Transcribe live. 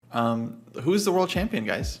Who's the world champion,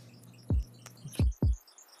 guys?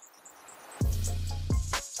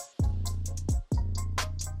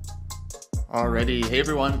 Alrighty, hey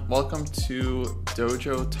everyone, welcome to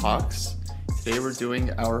Dojo Talks. Today we're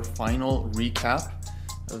doing our final recap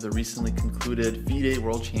of the recently concluded FIDE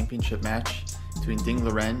World Championship match between Ding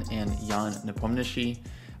Liren and Jan Nepomniachtchi.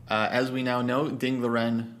 As we now know, Ding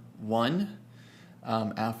Liren won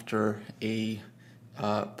after a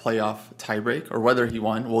playoff tiebreak, or whether he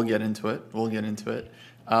won, we'll get into it.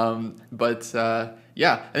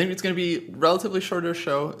 Yeah, I think it's going to be a relatively shorter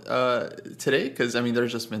show today because,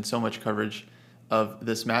 there's just been so much coverage of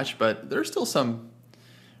this match, but there's still some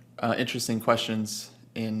interesting questions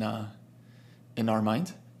in our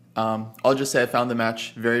mind. I'll just say I found the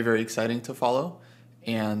match very, very exciting to follow,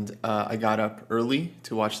 and I got up early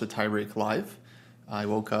to watch the tiebreak live. I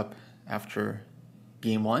woke up after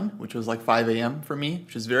game one, which was like 5 a.m. for me,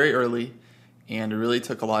 which is very early, and it really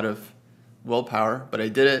took a lot of willpower, but I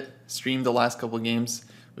did it. Streamed the last couple of games.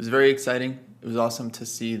 It was very exciting. It was awesome to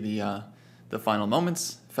see the final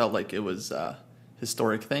moments. Felt like it was a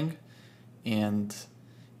historic thing, and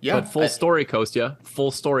yeah. But full story, Kostya. Full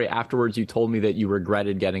story. Afterwards, you told me that you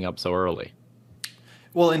regretted getting up so early.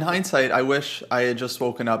 Well, in hindsight, I wish I had just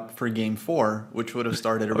woken up for game 4, which would have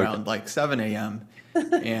started around like 7 a.m.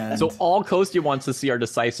 And so all Kostya wants to see are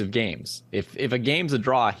decisive games. If a game's a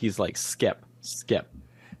draw, he's like skip.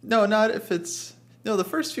 No, not if it's. No, the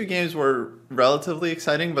first few games were relatively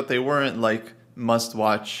exciting, but they weren't like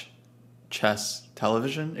must-watch chess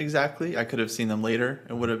television exactly. I could have seen them later.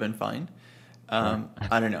 It would have been fine. I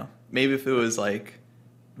don't know. Maybe if it was like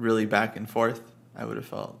really back and forth, I would have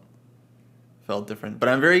felt different. But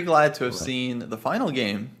I'm very glad to have seen the final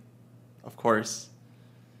game, of course,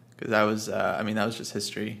 because that was that was just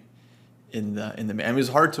history in the. It was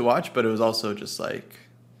hard to watch, but it was also just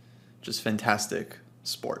fantastic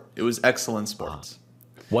sport. It was excellent sports.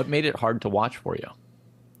 What made it hard to watch for you?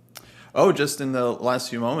 Oh, just in the last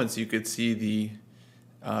few moments, you could see the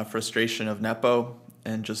frustration of Nepo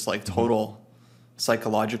and just like total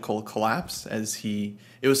psychological collapse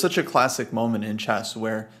it was such a classic moment in chess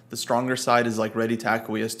where the stronger side is like ready to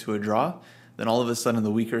acquiesce to a draw. Then all of a sudden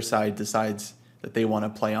the weaker side decides that they want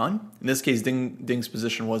to play on. In this case, Ding's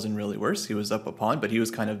position wasn't really worse. He was up a pawn, but he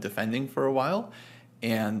was kind of defending for a while.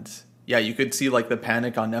 And yeah, you could see like the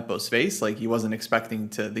panic on Nepo's face, like he wasn't expecting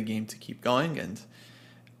the game to keep going, and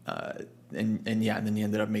then he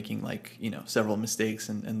ended up making several mistakes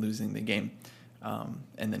and losing the game,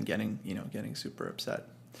 and then getting super upset,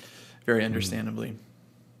 very understandably.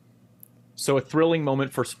 So a thrilling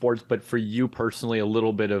moment for sports, but for you personally, a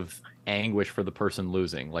little bit of anguish for the person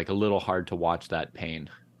losing, like a little hard to watch that pain.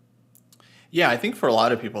 Yeah, I think for a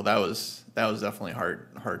lot of people that was definitely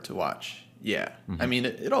hard to watch. Yeah. Mm-hmm.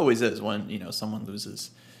 It always is when, someone loses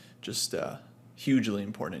just a hugely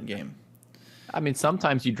important game.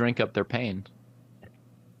 Sometimes you drink up their pain.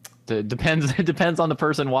 It depends on the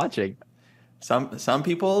person watching. Some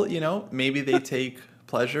people, maybe they take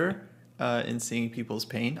pleasure in seeing people's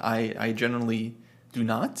pain. I generally do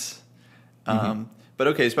not. But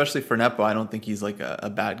okay, especially for Nepo, I don't think he's like a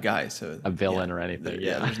bad guy. So a villain or anything.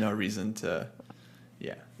 There's no reason to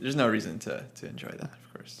enjoy that,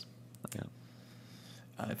 of course. Yeah.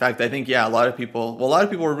 In fact, I think a lot of people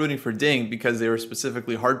were rooting for Ding because they were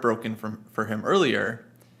specifically heartbroken for him earlier.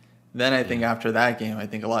 Then I think after that game, I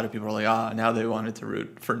think a lot of people were like, now they wanted to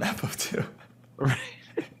root for Nepo too. Right.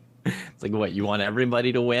 It's like, what, you want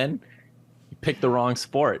everybody to win? You picked the wrong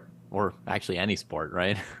sport, or actually any sport,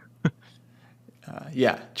 right?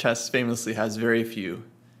 Chess famously has very few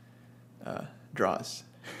draws.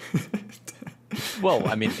 Well,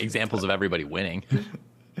 examples of everybody winning.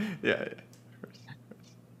 Yeah.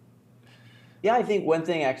 Yeah, I think one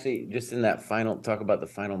thing actually, just in that talk about the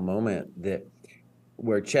final moment, that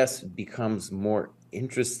where chess becomes more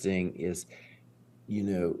interesting is,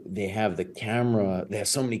 they have the camera, they have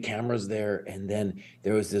so many cameras there. And then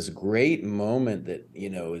there was this great moment that,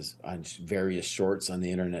 is on various shorts on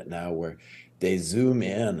the internet now where they zoom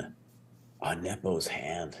in on Nepo's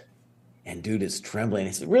hand and dude is trembling.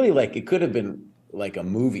 It's really like, it could have been like a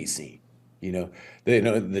movie scene.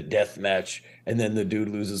 The death match, and then the dude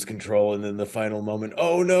loses control, and then the final moment,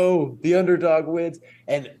 oh no, the underdog wins.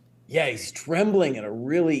 And yeah, he's trembling in a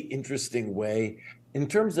really interesting way. In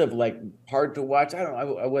terms of like hard to watch,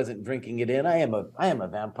 I wasn't drinking it in. I am a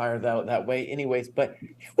vampire that way anyways, but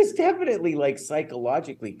it was definitely like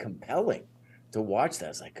psychologically compelling to watch that.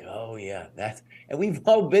 It's like, oh yeah, and we've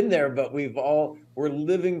all been there, but we're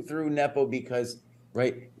living through Nepo because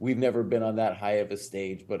right? We've never been on that high of a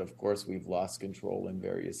stage, but of course we've lost control in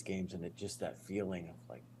various games, and it just that feeling of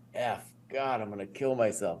like, God, I'm gonna kill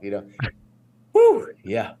myself. Whew,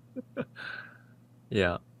 yeah.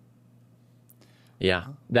 Yeah. Yeah,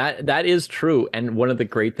 that is true. And one of the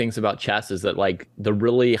great things about chess is that like the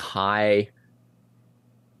really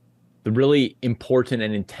important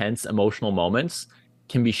and intense emotional moments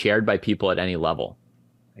can be shared by people at any level.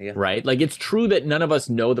 Yeah. Right? Like it's true that none of us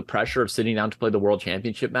know the pressure of sitting down to play the world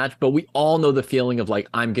championship match, but we all know the feeling of like,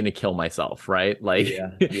 I'm going to kill myself, right? Like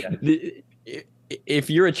Yeah. if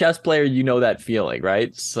you're a chess player, you know that feeling,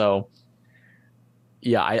 right? So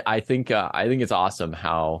yeah, I think it's awesome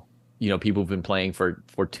how, people who've been playing for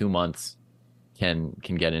 2 months can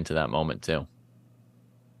get into that moment too.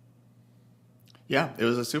 Yeah, it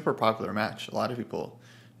was a super popular match. A lot of people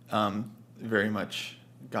very much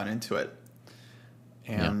got into it.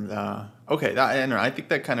 And okay, I think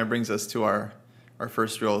that kind of brings us to our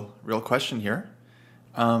first real question here.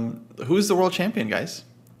 Who's the world champion, guys?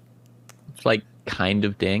 It's like kind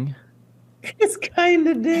of ding. It's kind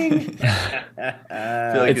of ding.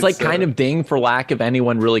 It's like kind of ding for lack of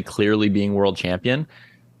anyone really clearly being world champion.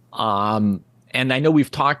 And I know we've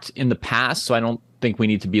talked in the past, so I don't think we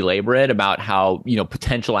need to belabor it about how,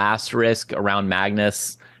 potential asterisk around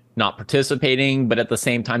Magnus not participating, but at the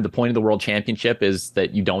same time, the point of the world championship is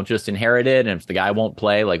that you don't just inherit it. And if the guy won't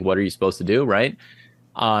play, like, what are you supposed to do, right?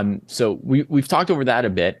 So we've talked over that a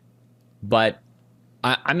bit, but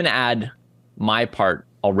I'm going to add my part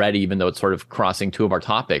already, even though it's sort of crossing two of our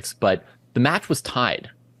topics, but the match was tied.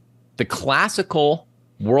 The classical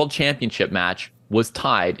world championship match was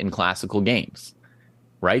tied in classical games,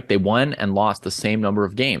 right? They won and lost the same number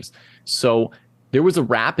of games. So there was a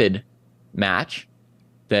rapid match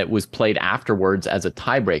that was played afterwards as a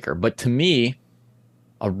tiebreaker. But to me,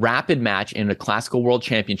 a rapid match in a classical world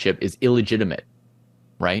championship is illegitimate,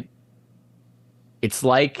 right? It's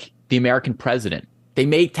like the American president. They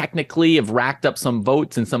may technically have racked up some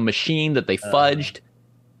votes in some machine that they fudged,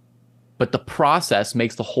 but the process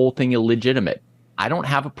makes the whole thing illegitimate. I don't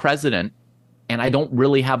have a president, and I don't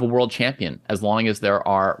really have a world champion as long as there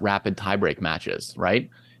are rapid tiebreak matches, right?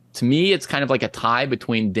 To me, it's kind of like a tie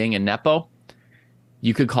between Ding and Nepo.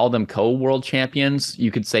 You could call them co-world champions. You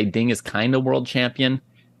could say Ding is kind of world champion.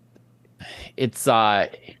 It's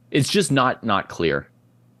just not clear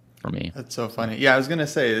for me. That's so funny. Yeah, I was gonna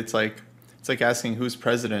say it's like asking who's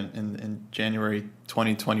president in January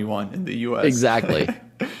 2021 in the U.S. Exactly.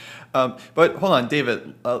 But hold on,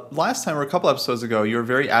 David. Last time or a couple episodes ago, you were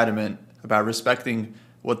very adamant about respecting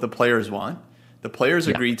what the players want. The players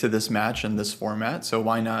agreed to this match and this format, so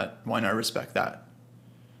why not respect that?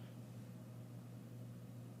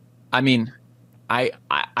 I mean, I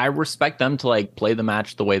respect them to like play the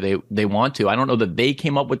match the way they want to. I don't know that they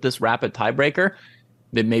came up with this rapid tiebreaker.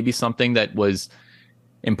 That may be something that was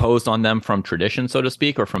imposed on them from tradition, so to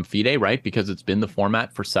speak, or from FIDE, right? Because it's been the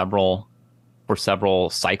format for several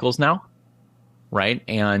cycles now, right?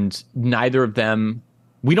 And neither of them,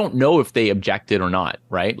 we don't know if they objected or not,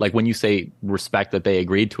 right? Like when you say respect that they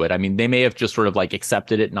agreed to it, I mean, they may have just sort of like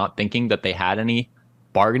accepted it, not thinking that they had any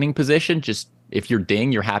bargaining position. Just if you're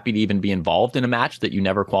Ding, you're happy to even be involved in a match that you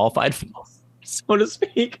never qualified for, so to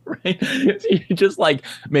speak, right? So you just like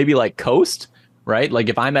maybe like coast, right? Like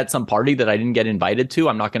if I'm at some party that I didn't get invited to,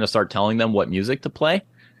 I'm not going to start telling them what music to play.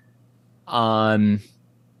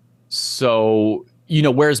 So,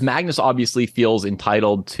 whereas Magnus obviously feels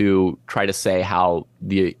entitled to try to say how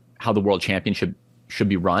the world championship should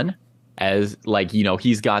be run, as like,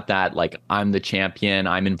 he's got that, like, I'm the champion,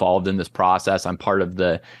 I'm involved in this process, I'm part of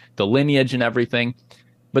the lineage and everything.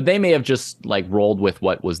 But they may have just like rolled with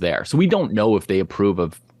what was there. So we don't know if they approve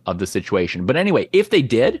of the situation. But anyway, if they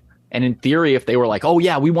did, and in theory, if they were like, oh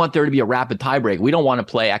yeah, we want there to be a rapid tiebreak, we don't want to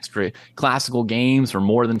play extra classical games or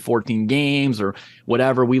more than 14 games or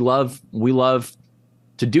whatever, we love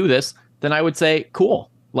to do this, then I would say, cool.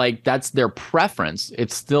 Like that's their preference.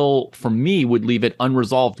 It's still, for me, would leave it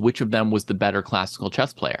unresolved which of them was the better classical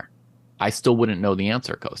chess player. I still wouldn't know the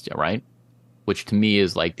answer, Kostya, right? Which to me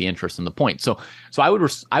is like the interest in the point. So I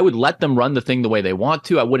would let them run the thing the way they want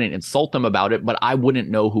to. I wouldn't insult them about it, but I wouldn't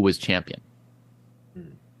know who was champion.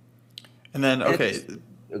 And then, okay,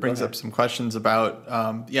 brings up some questions about,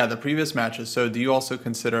 the previous matches. So do you also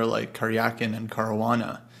consider like Karyakin and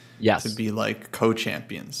Caruana to be like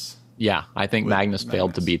co-champions? Yeah, I think Magnus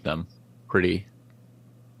failed to beat them pretty.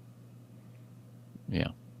 Yeah.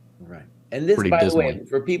 Right. And this, by the way,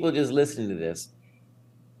 for people just listening to this,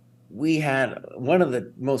 we had one of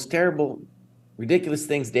the most terrible, ridiculous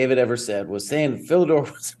things David ever said was saying Fyodor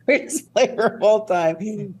was the greatest player of all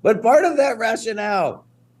time. But part of that rationale,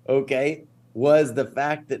 okay, was the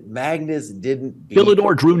fact that Magnus didn't beat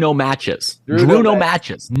Fyodor drew no matches. Drew no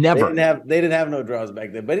matches. Never. They didn't have no draws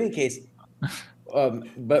back then. But in any case,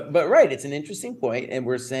 But right, it's an interesting point, and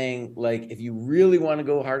we're saying, like, if you really want to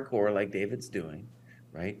go hardcore, like David's doing,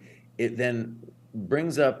 right, it then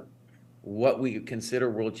brings up what we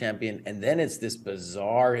consider world champion, and then it's this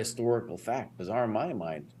bizarre historical fact, bizarre in my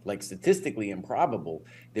mind, like statistically improbable,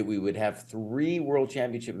 that we would have 3 world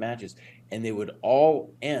championship matches, and they would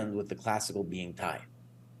all end with the classical being tied,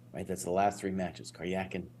 right? That's the last 3 matches: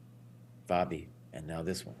 Karyakin, Fabi, and now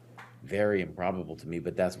this one. Very improbable to me,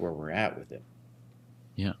 but that's where we're at with it.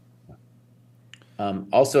 Yeah.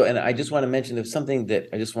 Also, and I just want to mention, there's something that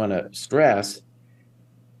I just want to stress.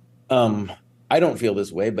 I don't feel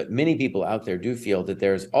this way, but many people out there do feel that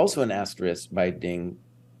there's also an asterisk by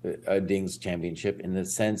Ding's championship, in the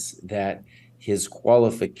sense that his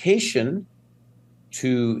qualification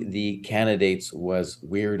to the candidates was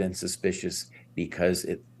weird and suspicious, because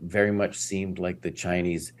it very much seemed like the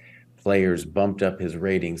Chinese players bumped up his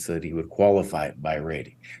rating so that he would qualify by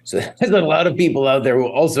rating. So there's a lot of people out there who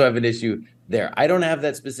also have an issue there. I don't have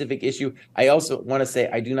that specific issue. I also want to say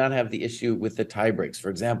I do not have the issue with the tie breaks. For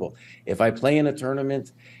example, if I play in a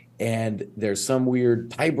tournament and there's some weird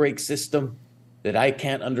tie break system that I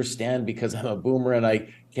can't understand because I'm a boomer and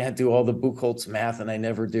I can't do all the Buchholz math, and I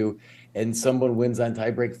never do, and someone wins on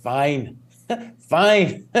tie break, fine.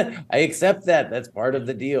 Fine. I accept that. That's part of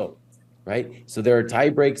the deal, right? So there are tie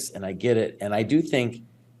breaks, and I get it. And I do think,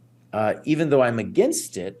 even though I'm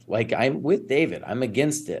against it, like I'm with David, I'm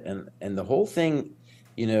against it. And the whole thing,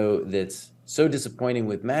 that's so disappointing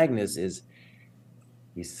with Magnus is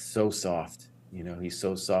he's so soft. He's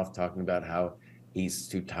so soft, talking about how he's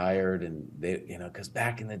too tired, and they, because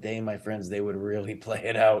back in the day, my friends, they would really play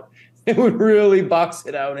it out. They would really box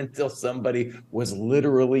it out until somebody was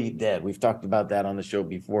literally dead. We've talked about that on the show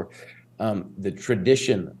before. The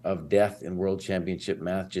tradition of death in world championship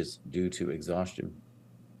matches due to exhaustion.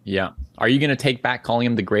 Yeah. Are you going to take back calling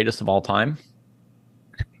him the greatest of all time?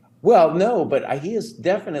 Well, no, but he is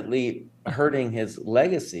definitely hurting his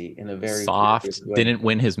legacy in a very soft, didn't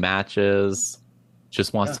win his matches,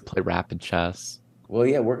 just wants to play rapid chess. Well,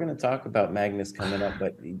 yeah, we're going to talk about Magnus coming up,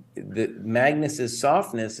 but Magnus's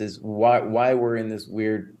softness is why we're in this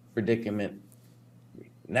weird predicament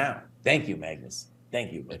now. Thank you, Magnus.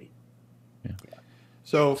 Thank you, buddy. Yeah.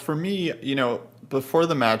 So for me, before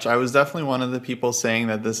the match, I was definitely one of the people saying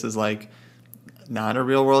that this is like not a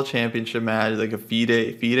real world championship match, like a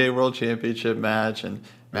FIDE world championship match, and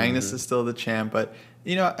Magnus is still the champ. But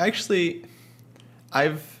actually,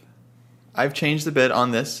 I've changed a bit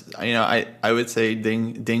on this. I would say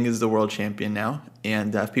Ding is the world champion now,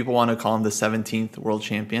 and if people want to call him the 17th world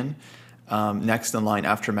champion, next in line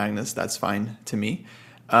after Magnus, that's fine to me.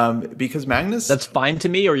 Because Magnus... That's fine to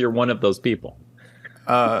me, or you're one of those people?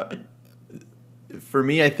 For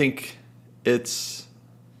me, I think it's...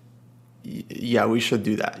 Yeah, we should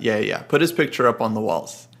do that. Yeah. Put his picture up on the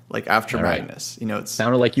walls, like after all Magnus. Right. It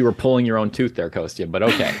sounded like you were pulling your own tooth there, Kostya, but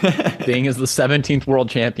okay. Ding is the 17th world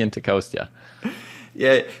champion to Kostya.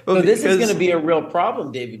 Yeah. Well, so this is going to be a real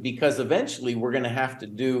problem, David, because eventually we're going to have to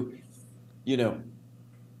do,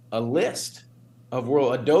 a list of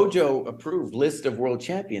a dojo approved list of world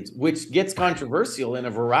champions, which gets controversial in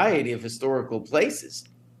a variety of historical places.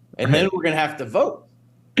 And then we're going to have to vote.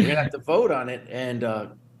 We're going to have to vote on it, and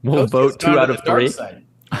we'll vote 2 out of 3.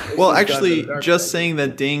 Well, actually, just saying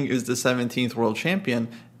that Ding is the 17th world champion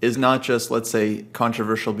is not just, let's say,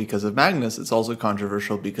 controversial because of Magnus. It's also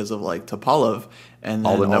controversial because of like Topalov and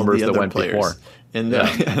all the numbers that went players before in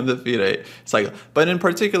the FIDE cycle. But in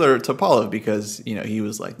particular, Topalov, because he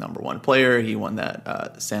was like number 1 player. He won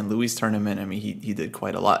that San Luis tournament. I mean, he did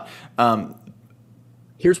quite a lot.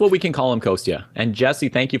 Here's what we can call him, Kostya. And Jesse,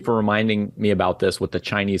 thank you for reminding me about this with the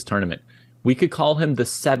Chinese tournament. We could call him the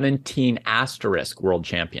 17 asterisk world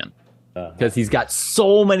champion, because he's got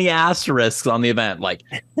so many asterisks on the event. Like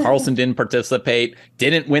Carlsen didn't participate,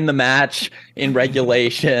 didn't win the match in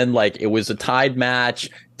regulation. Like it was a tied match,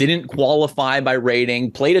 didn't qualify by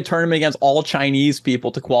rating, played a tournament against all Chinese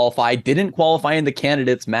people to qualify, didn't qualify in the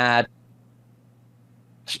candidates match,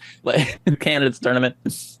 like candidates tournament.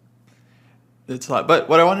 It's a lot. But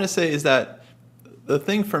what I wanted to say is that the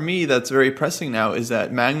thing for me that's very pressing now is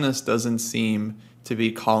that Magnus doesn't seem to be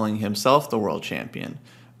calling himself the world champion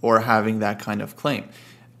or having that kind of claim.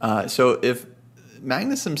 So if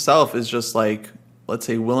Magnus himself is just like, let's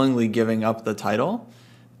say, willingly giving up the title,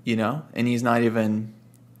 and he's not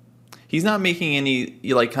making any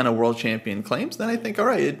like kind of world champion claims, then I think, all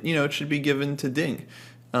right, it should be given to Ding.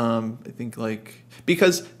 I think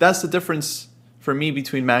because that's the difference for me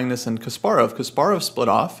between Magnus and Kasparov. Kasparov split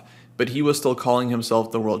off, but he was still calling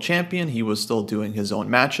himself the world champion. He was still doing his own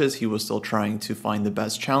matches. He was still trying to find the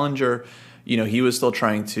best challenger. he was still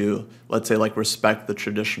trying to, let's say, like, respect the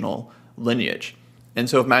traditional lineage. And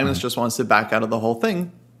so if Magnus just wants to back out of the whole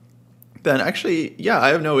thing, then actually, yeah, I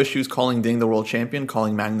have no issues calling Ding the world champion,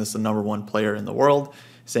 calling Magnus the number one player in the world,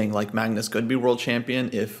 saying like Magnus could be world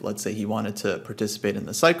champion if, let's say, he wanted to participate in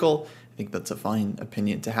the cycle. I think that's a fine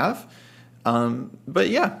opinion to have. But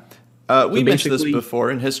yeah, we mentioned this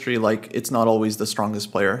before in history, like it's not always the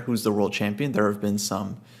strongest player who's the world champion. There have been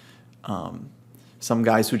some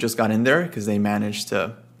guys who just got in there because they managed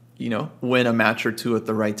to, win a match or two at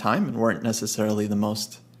the right time and weren't necessarily the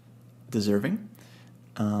most deserving.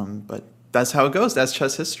 But that's how it goes. That's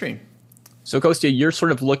chess history. So, Kostya, you're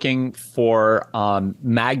sort of looking for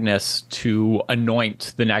Magnus to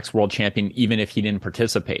anoint the next world champion, even if he didn't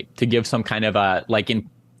participate, to give some kind of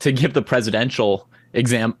to give the presidential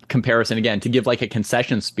comparison again, to give like a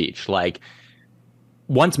concession speech. Like,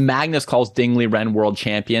 once Magnus calls Ding Liren world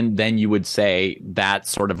champion, then you would say that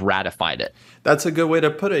sort of ratified it. That's a good way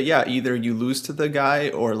to put it. Yeah, either you lose to the guy,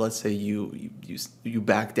 or let's say you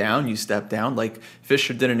back down, you step down. Like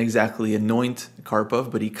Fischer didn't exactly anoint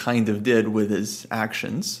Karpov, but he kind of did with his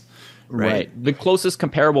actions. Right. The closest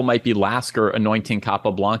comparable might be Lasker anointing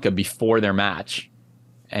Capablanca before their match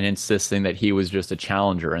and insisting that he was just a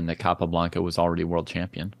challenger and that Capablanca was already world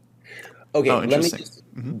champion. Okay, let me just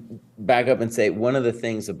back up and say one of the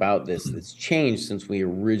things about this that's changed since we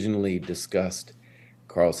originally discussed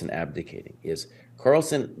Carlsen abdicating is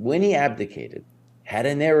Carlsen, when he abdicated, had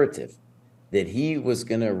a narrative that he was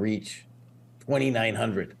going to reach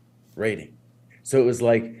 2,900 rating. So it was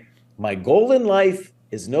like, my goal in life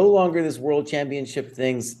is no longer this world championship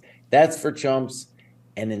things. That's for chumps.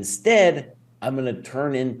 And instead, I'm going to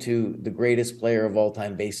turn into the greatest player of all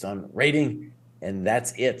time based on rating. And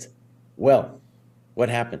that's it. Well, what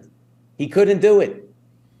happened? He couldn't do it.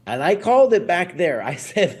 And I called it back there. I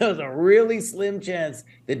said there was a really slim chance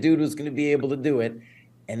that dude was going to be able to do it.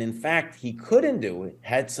 And in fact, he couldn't do it,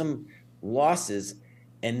 had some losses.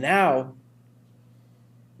 And now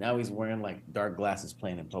he's wearing like dark glasses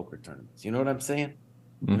playing in poker tournaments. You know what I'm saying?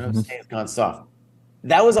 You know what I'm saying? It's gone soft.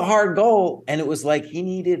 That was a hard goal. And it was like he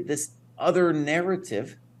needed this other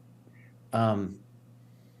narrative.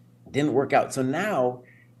 Didn't work out. So now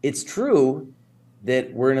it's true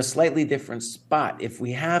that we're in a slightly different spot. If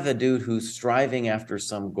we have a dude who's striving after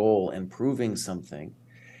some goal and proving something,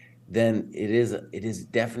 then it is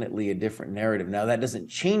definitely a different narrative. Now, that doesn't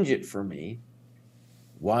change it for me.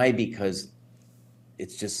 Why? Because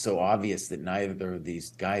it's just so obvious that neither of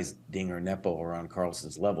these guys, Ding or Nepo, are on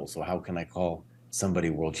Carlsen's level. So how can I call somebody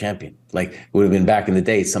world champion? Like, it would have been back in the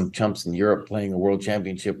day, some chumps in Europe playing a world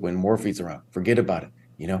championship when Morphy's around. Forget about it,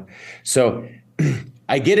 So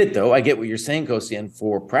I get it, though. I get what you're saying, Kostya. And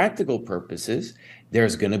for practical purposes,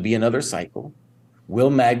 there's going to be another cycle. Will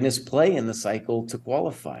Magnus play in the cycle to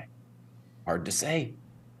qualify? Hard to say.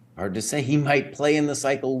 He might play in the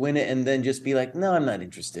cycle, win it, and then just be like, no, I'm not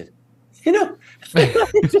interested. I'm not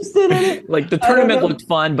interested in it. Like the tournament looked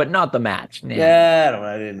fun, but not the match. Yeah, I don't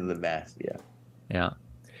want into the match. Yeah.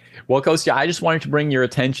 Well, Kostya, I just wanted to bring your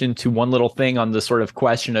attention to one little thing on the sort of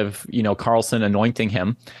question of, Carlsen anointing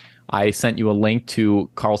him. I sent you a link to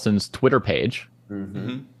Carlsen's Twitter page.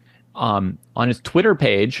 On his Twitter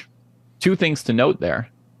page, two things to note there.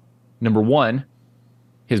 Number one,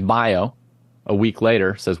 his bio a week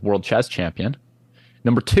later says world chess champion.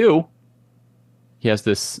 Number two, he has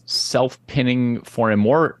this self-pinning for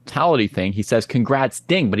immortality thing. He says, congrats,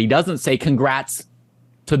 Ding, but he doesn't say congrats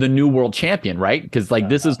to the new world champion, right? Because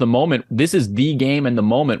this is the moment, this is the game and the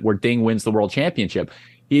moment where Ding wins the world championship.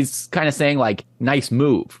 He's kind of saying like, nice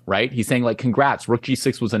move, right? He's saying like, congrats, Rook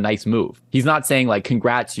G6 was a nice move. He's not saying like,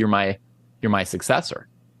 congrats, you're my successor.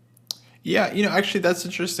 Yeah, actually that's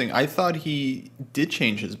interesting. I thought he did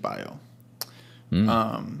change his bio.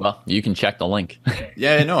 Well, you can check the link.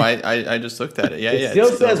 Yeah, no, I just looked at it. It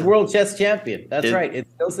still says world chess champion. That's right. It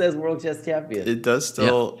still says world chess champion. It does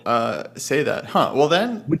still say that. Huh. Well,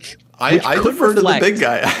 then I could defer to the big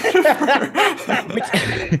guy.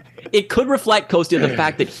 It could reflect, Kostya, the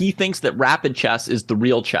fact that he thinks that rapid chess is the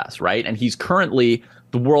real chess, right? And he's currently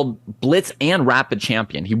the world blitz and rapid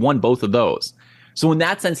champion. He won both of those. So in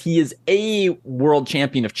that sense, he is a world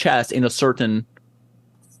champion of chess in a certain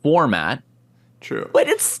format. True. But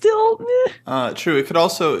it's still true. It could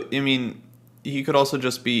also, he could also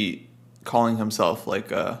just be calling himself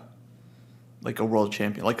like a world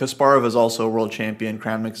champion. Like Kasparov is also a world champion,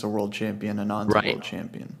 Kramnik's a world champion, Anand's a world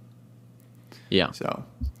champion. Yeah.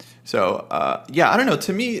 So I don't know.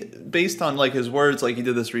 To me, based on like his words, like he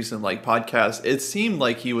did this recent like podcast, it seemed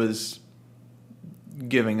like he was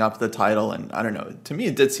giving up the title, and I don't know. To me,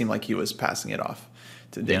 it did seem like he was passing it off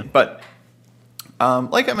to Ding. But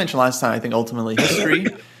Like I mentioned last time, I think ultimately history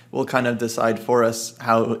will kind of decide for us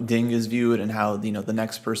how Ding is viewed and how the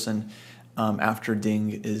next person after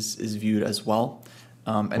Ding is viewed as well,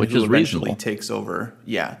 and Which who is eventually reasonable. takes over,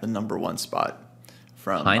 the number one spot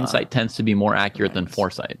from Hindsight tends to be more accurate than Magnus.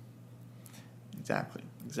 foresight. Exactly.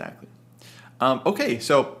 Okay,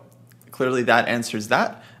 so clearly that answers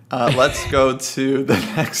that. Let's go to the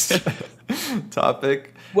next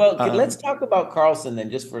topic. Well, let's talk about Carlsen then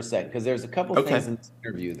just for a second, because there's a couple Okay. things in this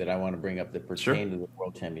interview that I want to bring up that pertain to the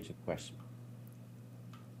World Championship question.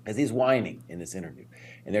 As he's whining in this interview,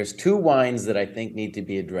 and there's two whines that I think need to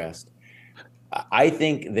be addressed. I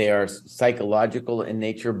think they are psychological in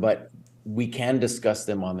nature, but we can discuss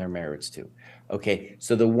them on their merits too. Okay,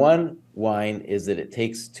 so the one whine is that it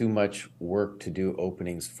takes too much work to do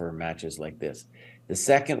openings for matches like this. The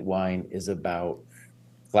second whine is about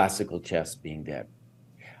classical chess being dead.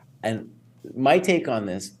 And my take on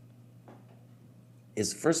this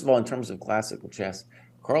is, first of all, in terms of classical chess,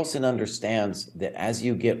 Carlsen understands that as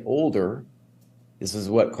you get older, this is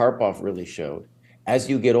what Karpov really showed, as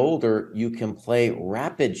you get older, you can play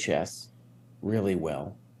rapid chess really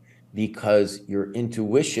well because your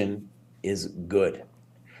intuition is good.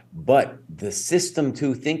 But the system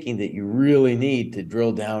 2 thinking that you really need to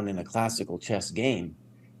drill down in a classical chess game,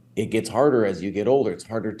 it gets harder as you get older. It's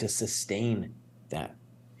harder to sustain that.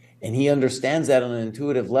 And he understands that on an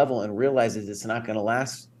intuitive level and realizes it's not going to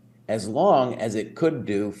last as long as it could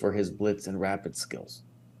do for his blitz and rapid skills,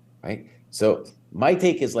 right? So my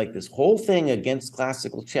take is like this whole thing against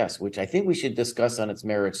classical chess, which I think we should discuss on its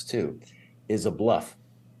merits too, is a bluff.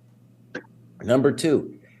 Number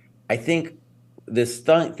two, I think this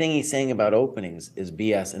thing he's saying about openings is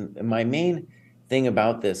BS. And my main thing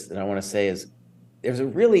about this that I want to say is there's a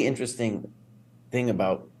really interesting thing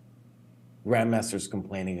about grandmasters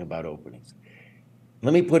complaining about openings.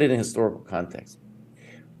 Let me put it in historical context.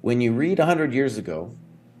 When you read 100 years ago,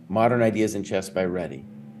 Modern Ideas in Chess by Reddy,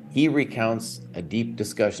 he recounts a deep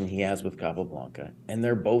discussion he has with Capablanca, and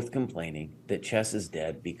they're both complaining that chess is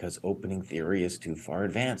dead because opening theory is too far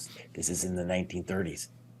advanced. This is in the 1930s,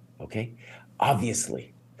 okay?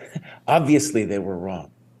 Obviously they were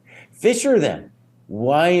wrong. Fischer then,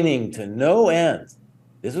 whining to no end.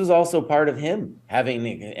 This was also part of him having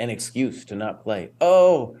an excuse to not play.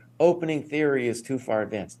 Oh, opening theory is too far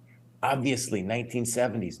advanced. Obviously,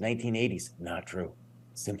 1970s, 1980s, not true.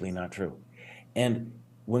 Simply not true. And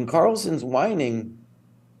when Carlsen's whining,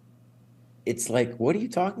 it's like, what are you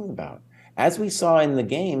talking about? As we saw in the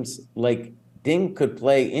games, like Ding could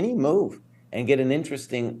play any move and get an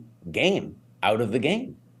interesting game out of the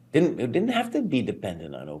game. It didn't have to be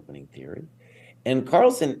dependent on opening theory. And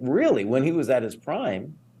Carlsen, really, when he was at his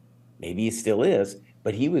prime, maybe he still is,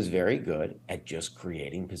 but he was very good at just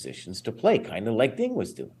creating positions to play, kind of like Ding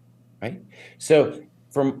was doing, right? So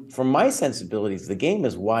from my sensibilities, the game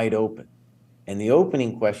is wide open. And the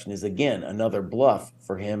opening question is, again, another bluff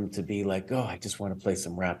for him to be like, oh, I just want to play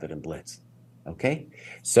some rapid and blitz. Okay?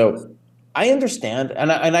 So I understand.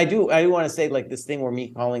 And I do want to say, like, this thing where me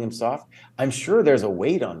calling him soft, I'm sure there's a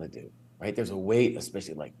weight on the dude, right? There's a weight,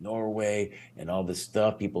 especially like Norway and all this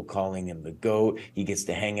stuff, people calling him the GOAT. He gets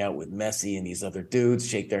to hang out with Messi and these other dudes,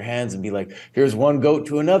 shake their hands and be like, here's one GOAT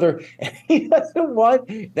to another. And he doesn't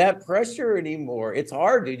want that pressure anymore. It's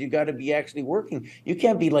hard, dude. You got to be actually working. You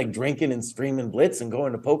can't be like drinking and streaming blitz and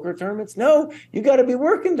going to poker tournaments. No, you got to be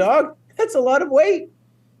working, dog. That's a lot of weight.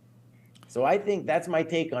 So I think that's my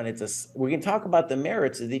take on it. We can talk about the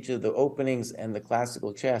merits of each of the openings and the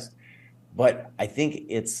classical chess, but I think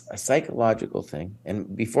it's a psychological thing.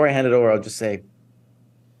 And before I hand it over, I'll just say,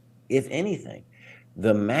 if anything,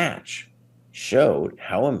 the match showed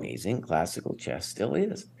how amazing classical chess still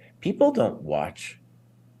is. People don't watch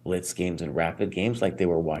blitz games and rapid games like they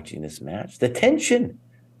were watching this match. The tension.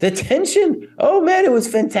 Oh man, it was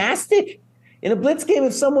fantastic. In a blitz game,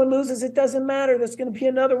 if someone loses, it doesn't matter. There's going to be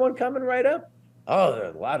another one coming right up. Oh,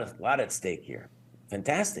 there's a lot at stake here.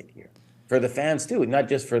 Fantastic here. For the fans too, not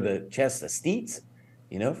just for the chess estates,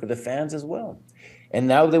 for the fans as well. And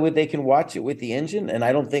now they can watch it with the engine. And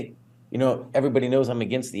I don't think, everybody knows I'm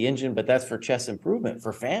against the engine, but that's for chess improvement.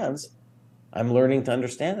 For fans, I'm learning to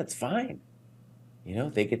understand that's fine.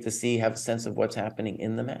 They get to have a sense of what's happening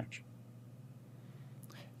in the match.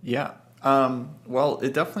 Yeah. Well,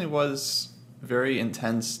 it definitely was very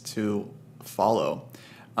intense to follow.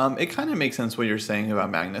 It kind of makes sense what you're saying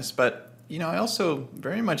about Magnus, but I also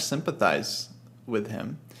very much sympathize with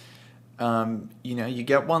him. You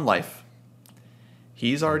get one life.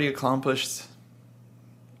 He's already accomplished,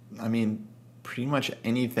 pretty much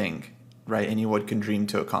anything, right? Anyone can dream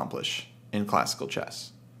to accomplish in classical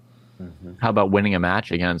chess. How about winning a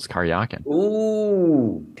match against Karyakin?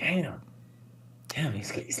 Ooh, damn. Damn,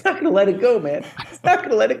 he's not going to let it go, man. He's not going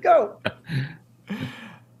to let it go.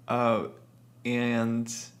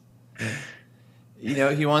 And,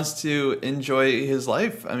 he wants to enjoy his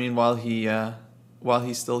life. I mean, while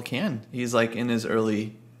he still can. He's like in his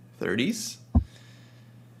early 30s.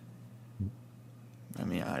 I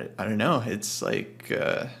mean, I don't know. It's like,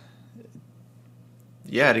 to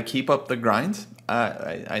keep up the grind.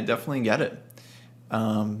 I definitely get it.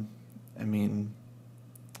 I mean,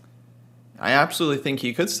 I absolutely think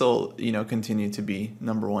he could still, continue to be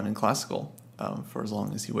number one in classical for as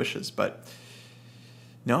long as he wishes. But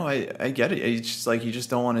no, I get it. It's just like you just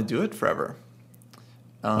don't want to do it forever.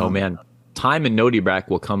 Oh man, time and Nodibrak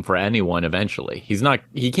will come for anyone eventually.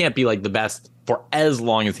 He can't be like the best for as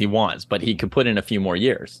long as he wants, but he could put in a few more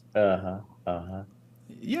years. Yeah,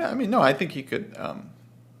 I mean, no, I think he could.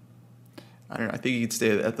 I don't know. I think he could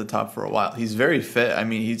stay at the top for a while. He's very fit. I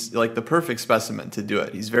mean, he's like the perfect specimen to do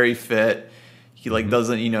it. He's very fit. He like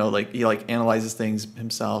doesn't, he like analyzes things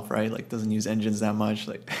himself, right? Like doesn't use engines that much.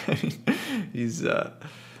 Like I mean, he's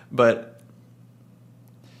but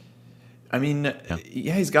I mean,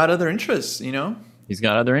 he's got other interests, He's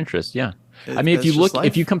got other interests, yeah. I mean,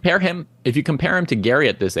 if you compare him to Gary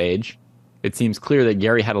at this age, it seems clear that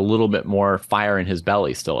Gary had a little bit more fire in his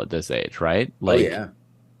belly still at this age, right? Like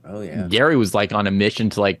Oh yeah. Gary was like on a mission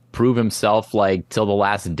to like prove himself like till the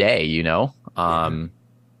last day, he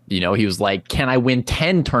was like, can I win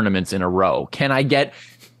 10 tournaments in a row? Can I get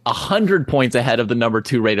 100 points ahead of the number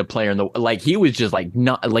 2 rated player in the like he was just like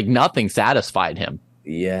nothing satisfied him.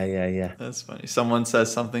 Yeah. That's funny. Someone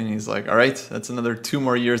says something and he's like, all right, that's another 2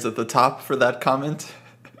 more years at the top for that comment.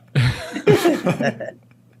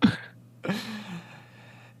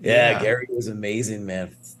 Yeah, Gary was amazing,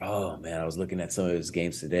 man. Oh man, I was looking at some of his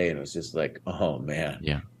games today and it was just like, oh man.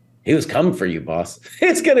 Yeah. He was coming for you, boss.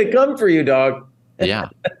 It's gonna come for you, dog. Yeah.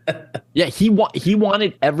 Yeah, he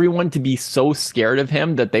wanted everyone to be so scared of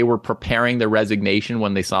him that they were preparing their resignation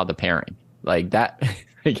when they saw the pairing. Like that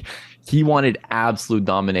like he wanted absolute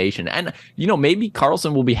domination. And maybe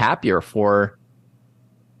Carlsen will be happier for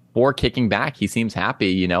kicking back. He seems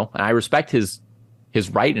happy, and I respect his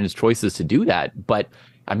right and his choices to do that, but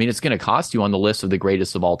I mean, it's going to cost you on the list of the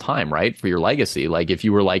greatest of all time, right? For your legacy. Like if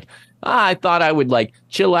you were like, I thought I would like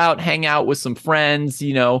chill out, hang out with some friends,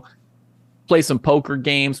 play some poker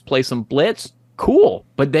games, play some blitz. Cool.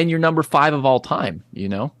 But then you're number 5 of all time,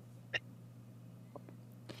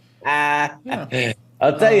 I'll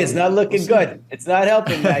tell you, it's not looking good. It's not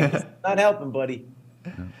helping, Mike. It's not helping, buddy.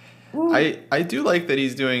 I do like that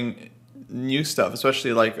he's doing new stuff,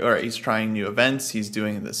 especially like, all right, he's trying new events. He's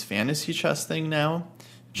doing this fantasy chess thing now.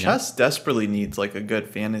 Chess desperately needs like a good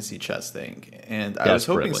fantasy chess thing, and I was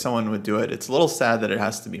hoping someone would do it. It's a little sad that it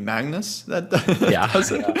has to be Magnus that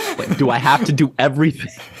does it. Like, do I have to do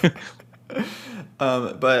everything?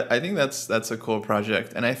 But I think that's a cool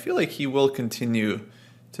project, and I feel like he will continue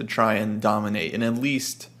to try and dominate in at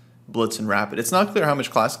least Blitz and Rapid. It's not clear how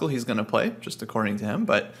much classical he's going to play, just according to him,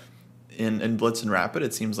 but in Blitz and Rapid,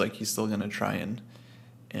 it seems like he's still going to try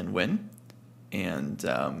and win,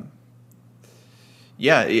 and.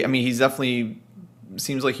 Yeah, I mean, he's definitely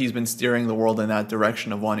seems like he's been steering the world in that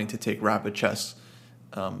direction of wanting to take rapid chess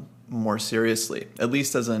more seriously, at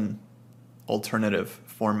least as an alternative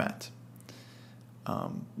format,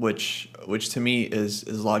 which to me is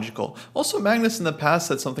logical. Also, Magnus in the past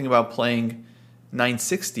said something about playing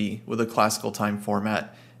 960 with a classical time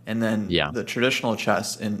format, and then the traditional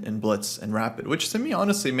chess in Blitz and Rapid, which to me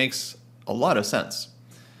honestly makes a lot of sense.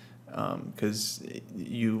 Because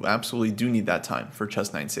you absolutely do need that time for chess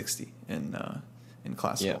 960 in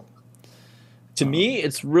classical. Yeah. To me,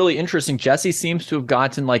 it's really interesting. Jesse seems to have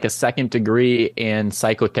gotten like a 2nd degree in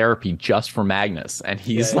psychotherapy just for Magnus. And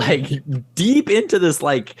he's deep into this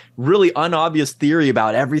like really unobvious theory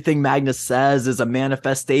about everything Magnus says is a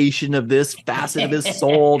manifestation of this facet of his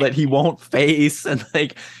soul that he won't face. And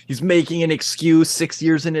like he's making an excuse 6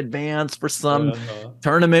 years in advance for some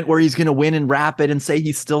tournament where he's going to win in Rapid and say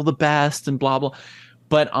he's still the best and blah, blah.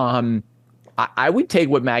 But I would take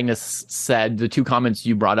what Magnus said, the 2 comments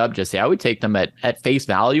you brought up, Jesse, I would take them at face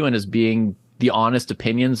value and as being the honest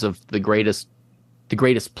opinions of the greatest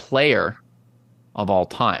player of all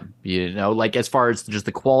time. Like as far as just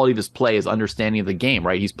the quality of his play, his understanding of the game,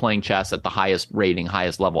 right? He's playing chess at the highest rating,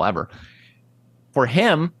 highest level ever. For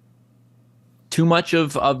him, too much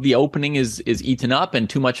of the opening is eaten up, and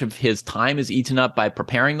too much of his time is eaten up by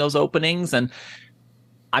preparing those openings. And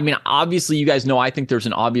I mean, obviously, you guys know I think there's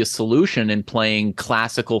an obvious solution in playing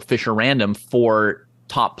classical Fischer random for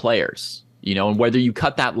top players, and whether you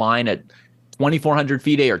cut that line at 2,400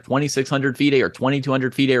 FIDE or 2,600 FIDE or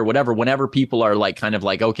 2,200 FIDE or whatever, whenever people are like kind of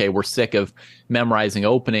like, okay, we're sick of memorizing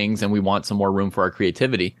openings and we want some more room for our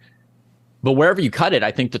creativity. But wherever you cut it,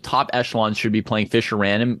 I think the top echelons should be playing Fischer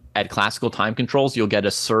random at classical time controls. You'll get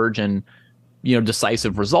a surge in,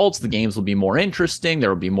 decisive results. The games will be more interesting. There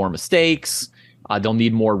will be more mistakes. They'll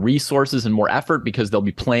need more resources and more effort because they'll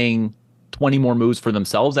be playing 20 more moves for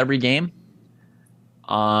themselves every game.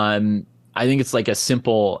 I think it's like a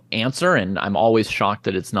simple answer, and I'm always shocked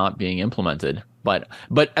that it's not being implemented. But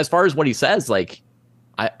as far as what he says, like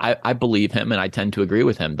I believe him and I tend to agree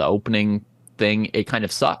with him. The opening thing, it kind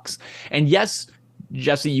of sucks. And yes,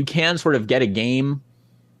 Jesse, you can sort of get a game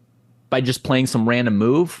by just playing some random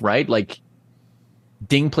move, right? Like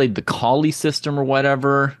Ding played the Collie system or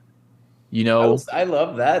whatever. I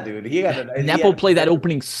love that, dude. Nepo played that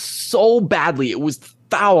opening so badly. It was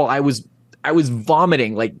foul. I was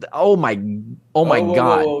vomiting. Like, oh my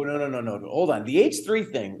God. Whoa, no. Hold on. The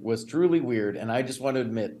H3 thing was truly weird, and I just want to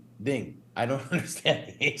admit, Ding, I don't understand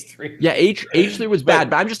the H3. Yeah, H3 was bad,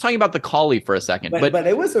 but I'm just talking about the Collie for a second. But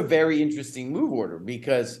it was a very interesting move order,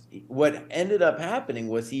 because what ended up happening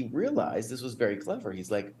was he realized this was very clever.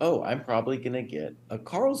 He's like, oh, I'm probably going to get a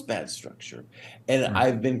Carlsbad structure. And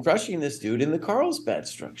I've been crushing this dude in the Carlsbad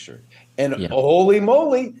structure. And holy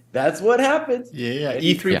moly, that's what happened. Yeah.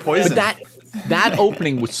 E3 poison. But that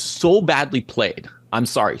opening was so badly played. I'm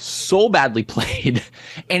sorry, so badly played.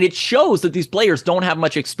 And it shows that these players don't have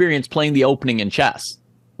much experience playing the opening in chess.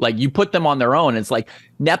 Like, you put them on their own. It's like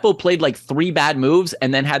Nepo played like 3 bad moves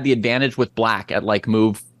and then had the advantage with black at like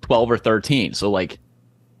move 12 or 13. So like,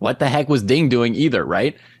 what the heck was Ding doing either,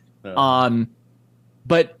 right?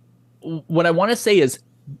 But what I want to say is,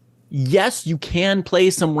 yes, you can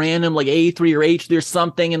play some random like A3 or H, there's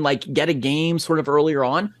something, and like get a game sort of earlier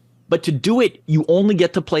on. But to do it, you only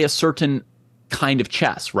get to play a certain kind of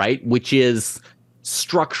chess, right? Which is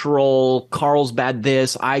structural, Carlsbad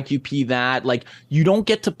this, IQP that. Like, you don't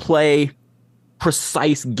get to play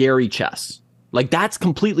precise Gary chess. Like, that's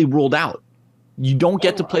completely ruled out. You don't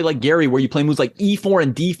get to play like Gary, where you play moves like E4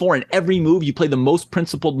 and D4, and every move you play the most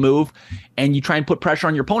principled move, and you try and put pressure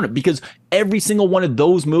on your opponent, because every single one of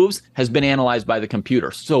those moves has been analyzed by the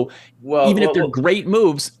computer. So even if they're great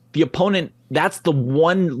moves, the opponent, that's the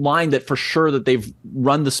one line that for sure that they've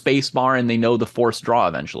run the space bar and they know the forced draw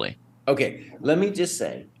eventually. Okay, let me just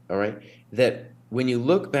say, all right, that when you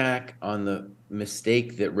look back on the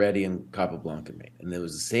mistake that Reddy and Capablanca made, and there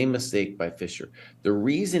was the same mistake by Fischer, the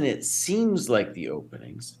reason it seems like the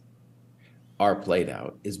openings are played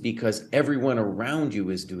out is because everyone around you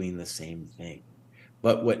is doing the same thing.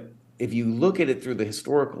 But if you look at it through the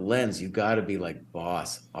historical lens, you've got to be like,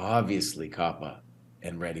 boss, obviously Capa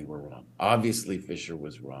and Reddy were wrong. Obviously, Fischer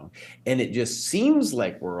was wrong. And it just seems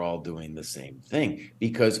like we're all doing the same thing,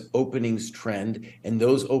 because openings trend, and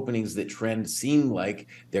those openings that trend seem like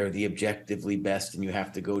they're the objectively best, and you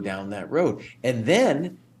have to go down that road. And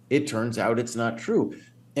then it turns out it's not true.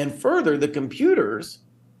 And further, the computers,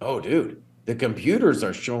 the computers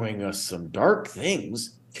are showing us some dark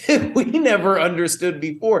things that we never understood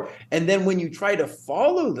before. And then when you try to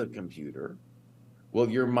follow the computer, well,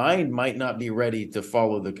 your mind might not be ready to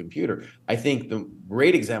follow the computer. I think the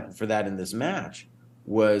great example for that in this match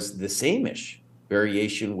was the same-ish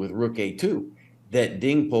variation with Rook A2 that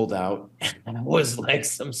Ding pulled out, and was like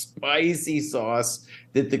some spicy sauce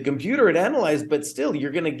that the computer had analyzed, but still,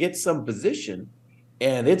 you're going to get some position,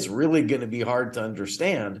 and it's really going to be hard to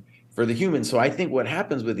understand for the human. So I think what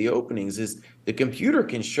happens with the openings is the computer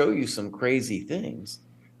can show you some crazy things,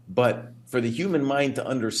 but for the human mind to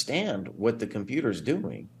understand what the computer's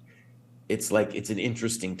doing, it's like, it's an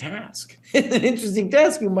interesting task. It's an interesting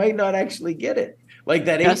task. You might not actually get it. Like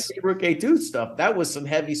that Rook A2 stuff, that was some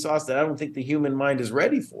heavy sauce that I don't think the human mind is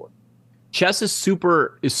ready for. Chess is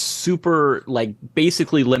super like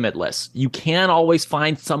basically limitless. You can always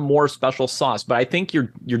find some more special sauce, but I think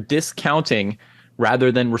you're discounting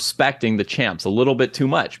rather than respecting the champs a little bit too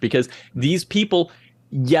much, because these people,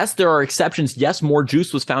 yes, there are exceptions. Yes, more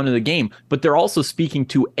juice was found in the game, but they're also speaking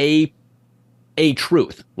to a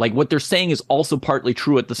truth. Like, what they're saying is also partly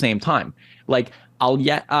true at the same time. Like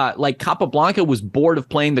like Capablanca was bored of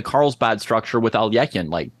playing the Carlsbad structure with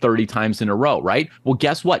Alekhine like 30 times in a row, right? Well,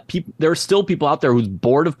 guess what? There are still people out there who's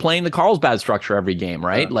bored of playing the Carlsbad structure every game,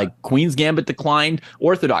 right? Like Queen's Gambit declined,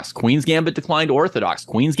 Orthodox. Queen's Gambit declined, Orthodox.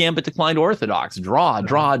 Queen's Gambit declined, Orthodox.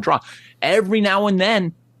 Draw. Every now and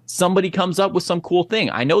then, somebody comes up with some cool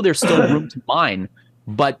thing. I know there's still room to mine,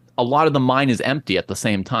 but a lot of the mine is empty at the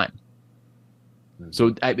same time.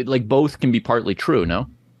 So like both can be partly true, no?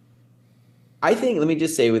 I think, let me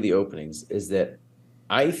just say with the openings, is that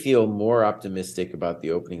I feel more optimistic about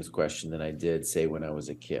the openings question than I did, say, when I was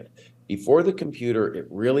a kid. Before the computer, it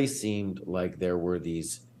really seemed like there were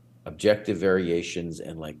these objective variations,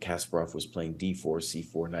 and like Kasparov was playing d4,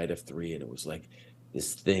 c4, knight f3, and it was like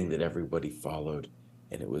this thing that everybody followed,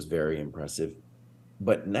 and it was very impressive.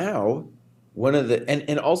 But now,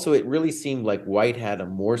 and also it really seemed like white had a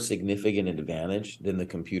more significant advantage than the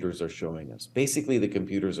computers are showing us. Basically, the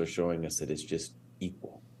computers are showing us that it's just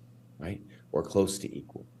equal, right? Or close to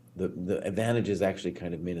equal. The advantage is actually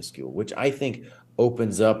kind of minuscule, which I think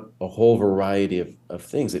opens up a whole variety of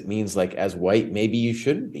things. It means, like, as white, maybe you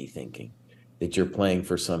shouldn't be thinking that you're playing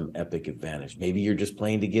for some epic advantage. Maybe you're just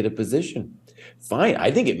playing to get a position. Fine.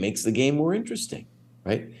 I think it makes the game more interesting,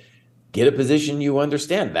 right? Get a position you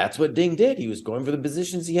understand. That's what Ding did. He was going for the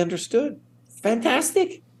positions he understood.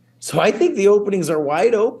 Fantastic. So I think the openings are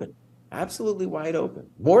wide open, absolutely wide open,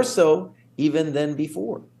 more so even than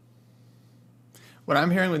before. What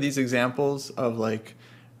I'm hearing with these examples of like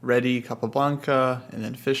Reddy, Capablanca, and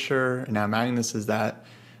then Fischer, and now Magnus, is that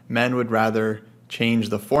men would rather change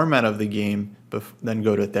the format of the game than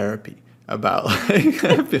go to therapy about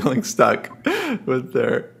like feeling stuck with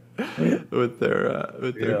their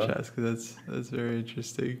chess, because that's very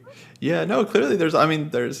interesting. Yeah, no, clearly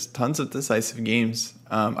there's tons of decisive games.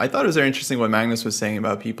 I thought it was very interesting what Magnus was saying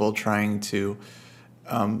about people trying to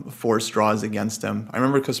force draws against him. I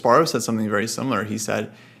remember Kasparov said something very similar. He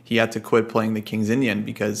said he had to quit playing the King's Indian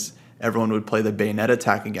because everyone would play the bayonet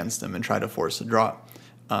attack against him and try to force a draw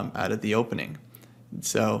out at the opening.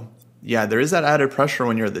 So yeah, there is that added pressure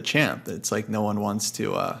when you're the champ. It's like no one wants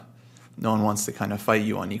to kind of fight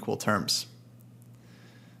you on equal terms.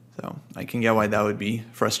 So I can get why that would be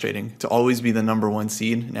frustrating, to always be the number one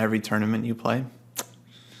seed in every tournament you play.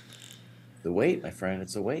 The weight, my friend,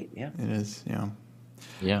 it's a weight. Yeah, it is. Yeah.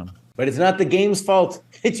 Yeah. But it's not the game's fault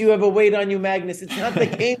that you have a weight on you, Magnus. It's not the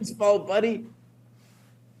game's fault, buddy.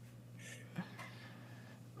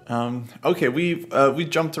 Okay, we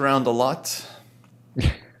jumped around a lot.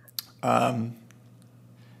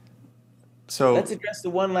 So let's address the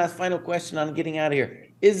one last final question on getting out of here.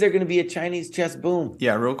 Is there going to be a Chinese chess boom?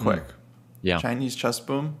 Yeah, real quick. Yeah. Chinese chess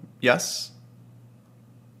boom? Yes.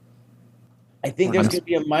 I think there's going to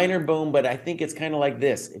be a minor boom, but I think it's kind of like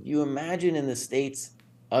this. If you imagine in the States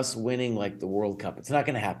us winning like the World Cup, it's not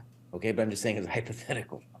going to happen, okay? But I'm just saying it's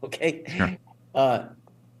hypothetical, okay? Sure.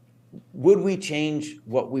 Would we change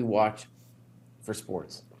what we watch for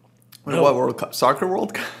sports? No. What World Cup? Soccer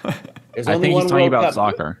World Cup? I think he's talking about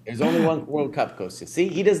soccer. There's only one World Cup, Costa. See,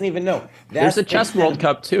 he doesn't even know. There's a chess World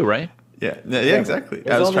Cup too, right? Yeah, exactly.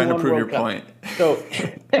 I was trying to prove your point. So,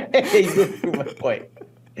 you did prove my point.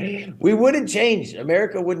 We wouldn't change.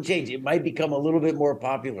 America wouldn't change. It might become a little bit more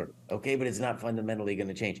popular, okay? But it's not fundamentally going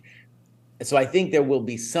to change. So I think there will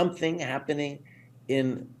be something happening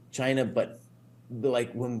in China, but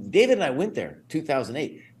like when David and I went there,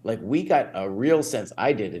 2008, like we got a real sense,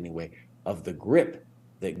 I did anyway, of the grip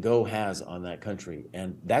that Go has on that country.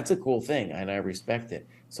 And that's a cool thing, and I respect it.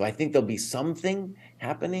 So I think there'll be something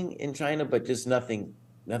happening in China, but just nothing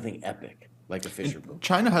epic like a Fischer boom.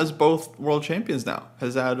 China has both world champions now.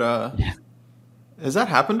 Has that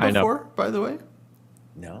happened before, by the way?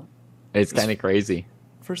 No. It's kind of crazy.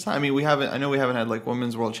 First time. I mean, we haven't had like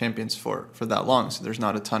women's world champions for that long, so there's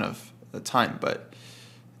not a ton of time, but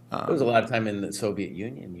there was a lot of time in the Soviet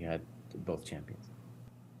Union. You had both champions.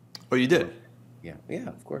 Oh, you did? Yeah,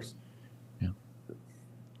 of course. Yeah.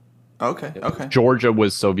 Okay. Georgia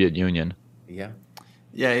was Soviet Union. Yeah.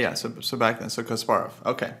 Yeah. So back then, so Kasparov.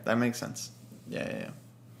 Okay, that makes sense. Yeah.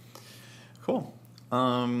 Cool.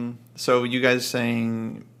 So you guys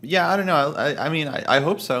saying, yeah, I don't know. I mean, I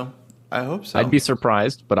hope so. I'd be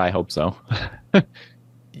surprised, but I hope so.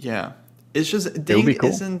 Yeah. It's just Ding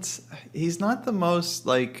he's not the most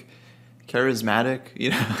like charismatic,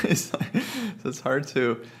 you know. So it's hard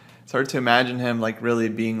to imagine him like really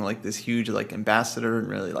being like this huge like ambassador and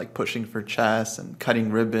really like pushing for chess and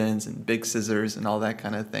cutting ribbons and big scissors and all that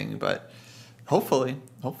kind of thing. But hopefully.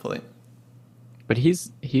 But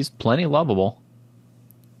he's plenty lovable.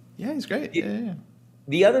 Yeah, he's great. Yeah.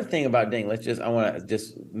 The other thing about Ding, I want to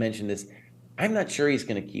just mention this. I'm not sure he's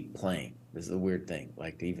going to keep playing. This is a weird thing,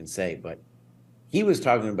 like to even say, but he was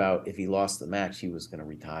talking about if he lost the match, he was going to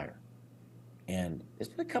retire. And there's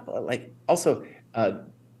been a couple of like also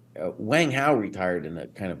Wang Hao retired in a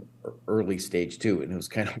kind of early stage too, and it was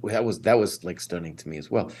kind of that was like stunning to me as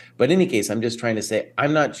well. But in any case, I'm just trying to say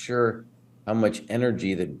I'm not sure how much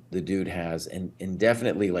energy the dude has, and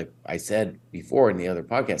definitely, like I said before in the other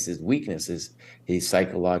podcast, his weakness is he's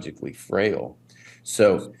psychologically frail.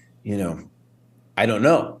 So I don't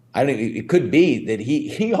know. I don't. It could be that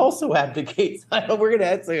he also abdicates. I know we're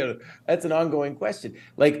gonna that's an ongoing question.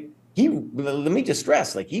 Like let me just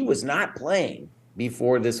stress, like he was not playing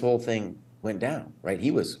before this whole thing went down, right?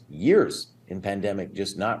 He was years in pandemic,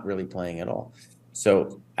 just not really playing at all.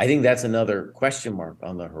 So I think that's another question mark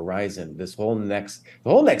on the horizon. The whole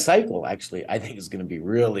next cycle, actually, I think is going to be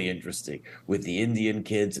really interesting with the Indian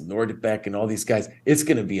kids and Nordbeck and all these guys. It's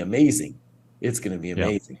going to be amazing. It's going to be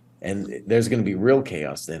amazing. Yeah. And there's going to be real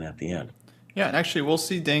chaos then at the end. Yeah, and actually, we'll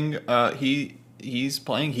see Ding. He's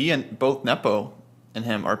playing. He and both Nepo and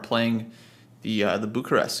him are playing the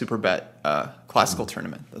Bucharest Superbet classical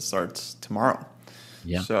tournament that starts tomorrow.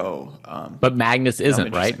 Yeah. So, but Magnus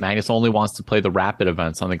isn't, right? Magnus only wants to play the rapid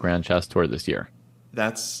events on the Grand Chess Tour this year.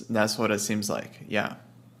 That's what it seems like. Yeah.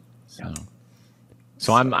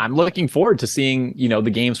 So I'm looking forward to seeing, the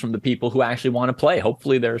games from the people who actually want to play.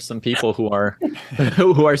 Hopefully there's some people who are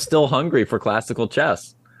who are still hungry for classical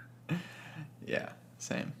chess. Yeah,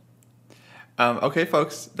 same. Okay,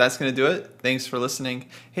 folks, that's going to do it. Thanks for listening.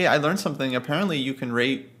 Hey, I learned something. Apparently you can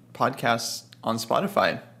rate podcasts on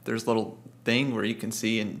Spotify. There's a little thing where you can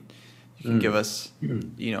see and you can give us,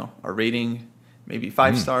 a rating, maybe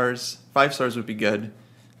 5 stars. 5 stars would be good.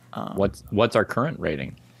 What's our current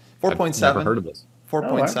rating? 4.7. Never heard of this.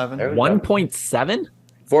 4.7. 1.7?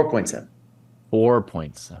 4.7.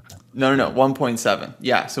 4.7. No, 1.7.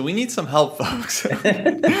 Yeah, so we need some help, folks.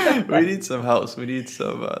 We need some help. We need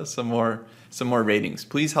some more ratings.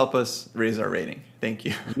 Please help us raise our rating. Thank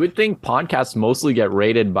you. You would think podcasts mostly get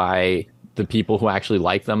rated by the people who actually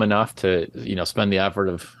like them enough to, spend the effort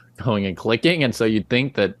of going and clicking, and so you'd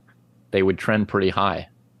think that they would trend pretty high.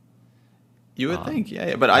 You would think,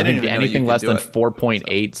 yeah, but I didn't even know anything less than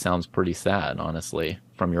 4.8 sounds pretty sad, honestly,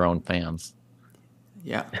 from your own fans.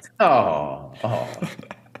 Yeah. Oh.